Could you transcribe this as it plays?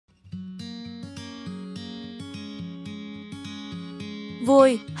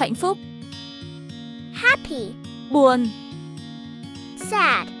Vui, hạnh phúc. Happy. Buồn.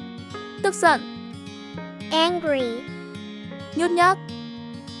 Sad. Tức giận. Angry. Nhút nhát.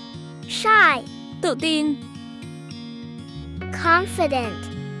 Shy. Tự tin. Confident.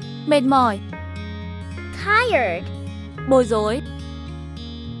 Mệt mỏi. Tired. Bối rối.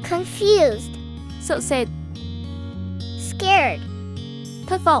 Confused. Sợ sệt. Scared.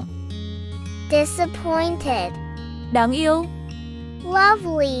 Thất vọng. Disappointed. Đáng yêu.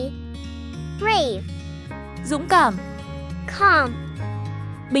 Lovely. Brave. Dũng cảm. Calm.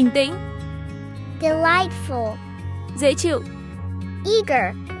 Bình tĩnh. Delightful. Dễ chịu.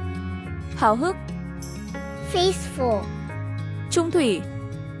 Eager. Háo hức. Faithful. Trung thủy.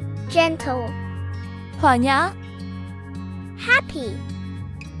 Gentle. Hòa nhã. Happy.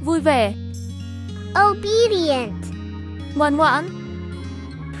 Vui vẻ. Obedient. Ngoan ngoãn.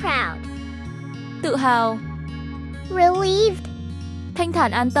 Proud. Tự hào. Relieved. Thanh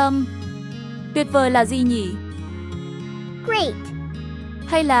thản an tâm. Tuyệt vời là gì nhỉ? Great.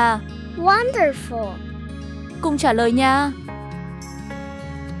 Hay là Wonderful. cùng trả lời nha.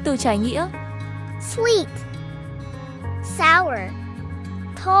 Từ trái nghĩa. Sweet. Sour.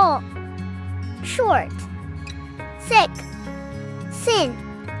 Tall. Short. Thick. Thin.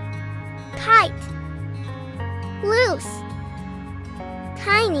 Tight. Loose.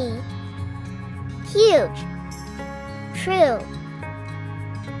 Tiny. Huge. True.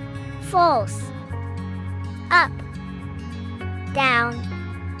 False. Up. Down.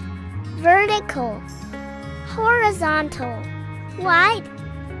 Vertical. Horizontal. Wide.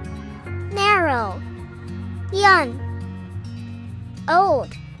 Narrow. Young. Old.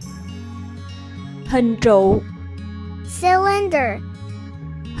 Hình trụ. Cylinder.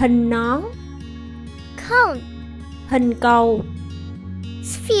 Hình nón. Cone. Hình cầu.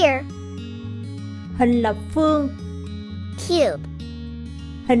 Sphere. Hình lập phương. Cube.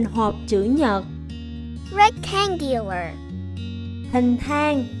 Hình hộp chữ nhật. Rectangular. Hình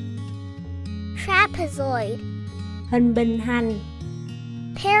thang. Trapezoid. Hình bình hành.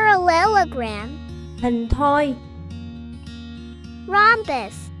 Parallelogram. Hình thoi.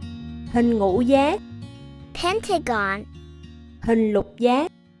 Rhombus. Hình ngũ giác. Pentagon. Hình lục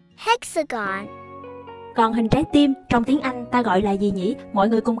giác. Hexagon. Còn hình trái tim trong tiếng Anh ta gọi là gì nhỉ? Mọi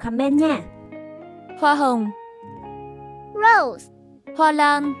người cùng comment nha. Hoa hồng. Rose. Hoa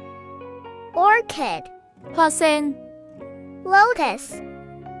lan. Orchid. Hoa sen. Lotus.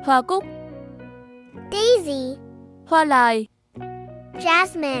 Hoa cúc. Daisy. Hoa lài.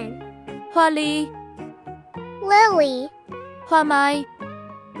 Jasmine. Hoa ly. Lily. Hoa mai.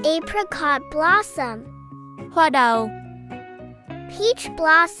 Apricot blossom. Hoa đào. Peach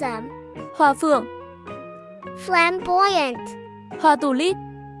blossom. Hoa phượng. Flamboyant. Hoa tulip.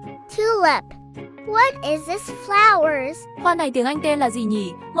 Tulip. What is this flowers? Hoa này tiếng Anh tên là gì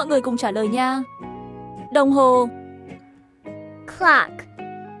nhỉ? Mọi người cùng trả lời nha. Đồng hồ. Clock.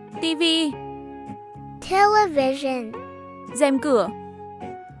 TV. Television. Rèm cửa.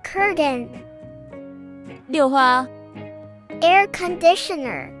 Curtain. Điều hòa. Air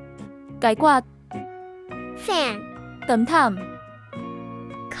conditioner. Cái quạt. Fan. Tấm thảm.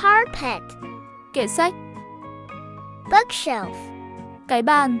 Carpet. Kệ sách. Bookshelf. Cái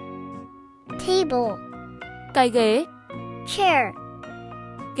bàn. Table. Cái ghế. Chair.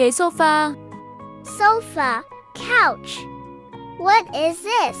 Ghế sofa. Sofa. Couch. What is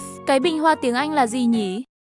this? Cái bình hoa tiếng Anh là gì nhỉ?